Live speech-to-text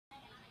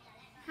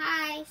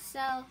Hi,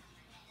 so,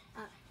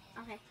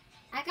 okay.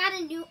 I got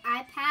a new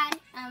iPad,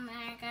 and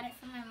I got it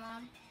from my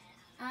mom.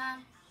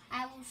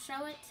 I will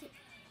show it to,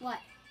 what?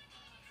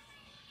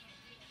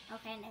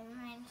 Okay, never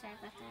mind, sorry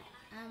about that.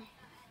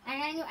 I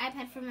got a new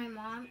iPad from my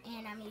mom,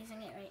 and I'm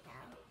using it right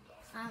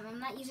now. I'm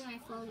not using my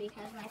phone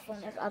because my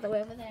phone is all the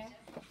way over there.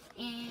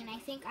 And I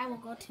think I will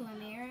go to a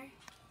mirror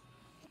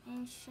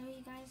and show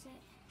you guys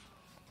it.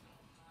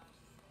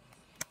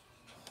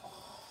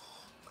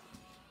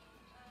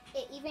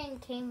 It even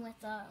came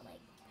with a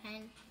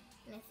pen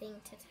and a thing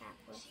to tap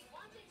with.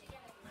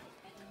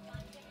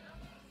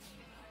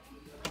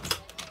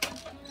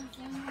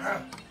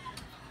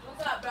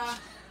 What's up, bro?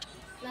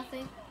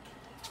 Nothing.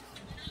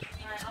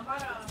 Alright, I'm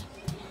about to...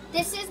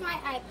 This is my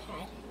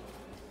iPad.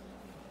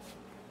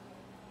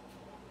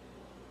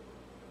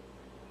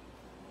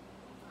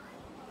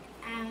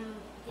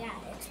 Yeah,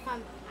 it's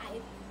from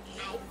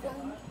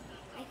iPhone,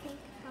 I think,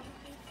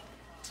 probably.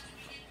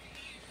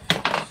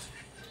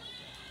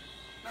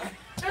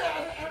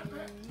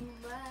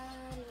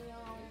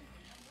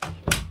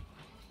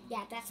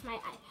 Yeah, that's my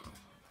iPad.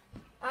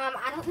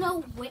 I don't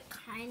know what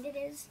kind it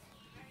is.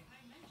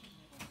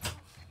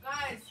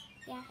 Guys!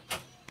 Yeah.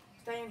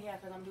 Stay in here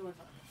because I'm doing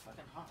something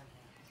fucking hard.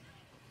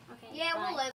 Okay. Yeah, we'll live.